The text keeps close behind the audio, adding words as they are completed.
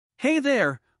Hey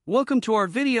there, welcome to our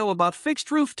video about fixed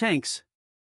roof tanks.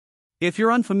 If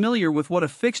you're unfamiliar with what a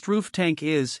fixed roof tank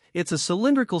is, it's a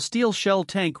cylindrical steel shell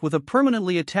tank with a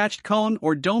permanently attached cone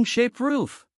or dome-shaped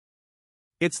roof.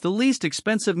 It's the least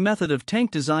expensive method of tank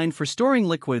design for storing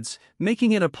liquids,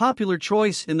 making it a popular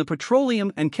choice in the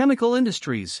petroleum and chemical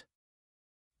industries.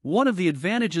 One of the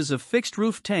advantages of fixed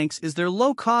roof tanks is their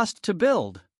low cost to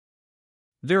build.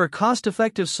 They're a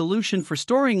cost-effective solution for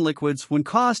storing liquids when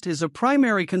cost is a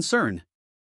primary concern.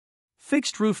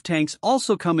 Fixed roof tanks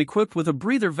also come equipped with a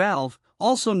breather valve,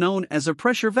 also known as a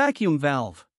pressure vacuum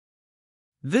valve.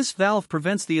 This valve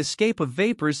prevents the escape of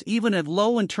vapors even at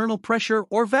low internal pressure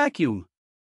or vacuum.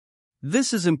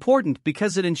 This is important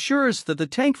because it ensures that the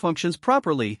tank functions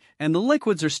properly and the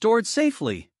liquids are stored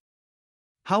safely.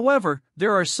 However,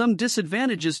 there are some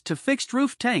disadvantages to fixed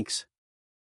roof tanks.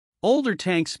 Older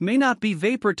tanks may not be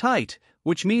vapor-tight,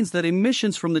 which means that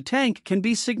emissions from the tank can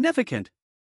be significant.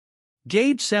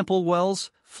 Gauge sample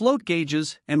wells, float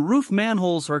gauges, and roof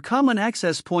manholes are common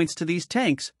access points to these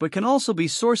tanks but can also be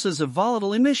sources of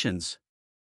volatile emissions.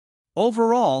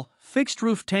 Overall, fixed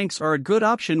roof tanks are a good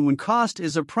option when cost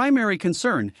is a primary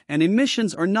concern and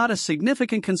emissions are not a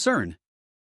significant concern.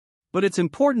 But it's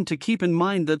important to keep in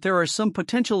mind that there are some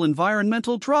potential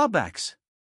environmental drawbacks.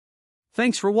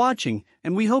 Thanks for watching,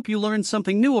 and we hope you learned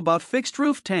something new about fixed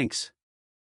roof tanks.